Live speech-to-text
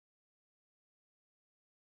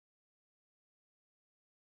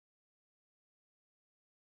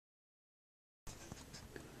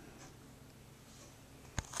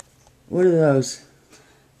What are those?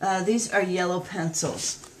 These are yellow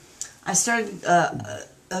pencils. I started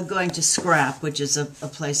going to Scrap, which is a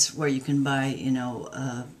place where you can buy,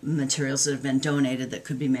 materials that have been donated that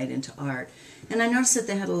could be made into art. And I noticed that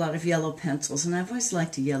they had a lot of yellow pencils, and I've always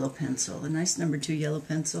liked a yellow pencil, a nice number 2 yellow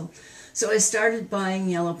pencil. So I started buying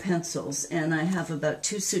yellow pencils, and I have about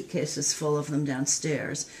 2 suitcases full of them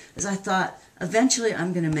downstairs, as I thought, eventually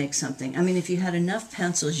I'm going to make something. I mean, if you had enough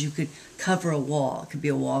pencils, you could cover a wall. It could be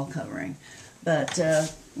a wall covering. But,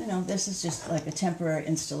 this is just like a temporary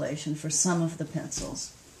installation for some of the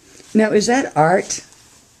pencils. Now, is that art?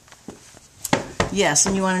 Yes,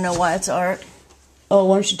 and you want to know why it's art? Oh,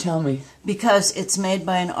 why don't you tell me? Because it's made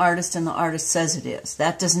by an artist and the artist says it is.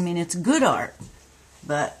 That doesn't mean it's good art,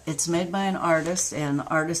 but it's made by an artist and the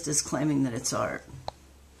artist is claiming that it's art.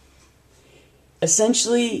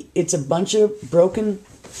 Essentially, it's a bunch of broken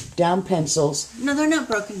down pencils. No, they're not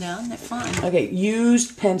broken down. They're fine. Okay,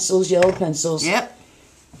 used pencils, yellow pencils. Yep.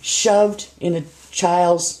 Shoved in a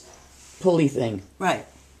child's pulley thing. Right.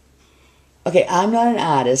 Okay, I'm not an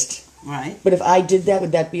artist. Right. But if I did that,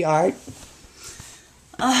 would that be art?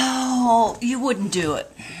 Oh, you wouldn't do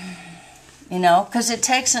it. Because it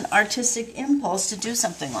takes an artistic impulse to do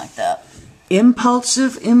something like that.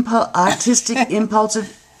 Artistic,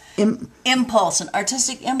 impulsive... Impulse, an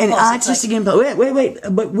artistic impulse. An artistic impulse. Wait.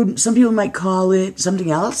 But some people might call it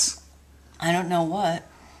something else? I don't know what.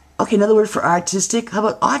 Okay, another word for artistic? How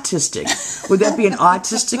about autistic? Would that be an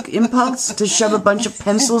autistic impulse to shove a bunch of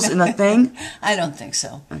pencils in a thing? I don't think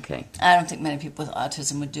so. Okay. I don't think many people with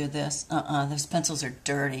autism would do this. Those pencils are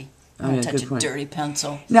dirty. I don't touch a dirty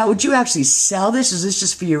pencil. Now, would you actually sell this, or is this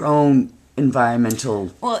just for your own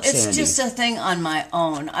environmental Well, it's sanity? just a thing on my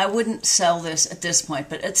own. I wouldn't sell this at this point,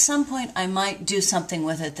 but at some point I might do something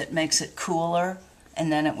with it that makes it cooler,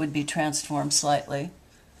 and then it would be transformed slightly.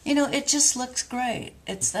 It just looks great.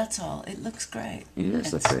 That's all. It looks great. It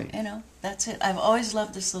does look great. That's it. I've always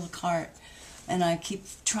loved this little cart, and I keep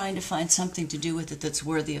trying to find something to do with it that's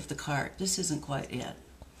worthy of the cart. This isn't quite it.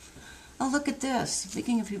 Oh, look at this.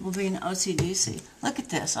 Speaking of people being OCDC, look at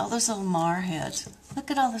this. All those little marheads. Look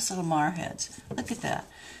at all those little marheads. Look at that.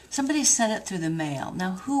 Somebody sent it through the mail.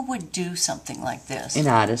 Now, who would do something like this? An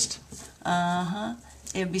artist.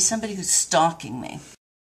 It would be somebody who's stalking me.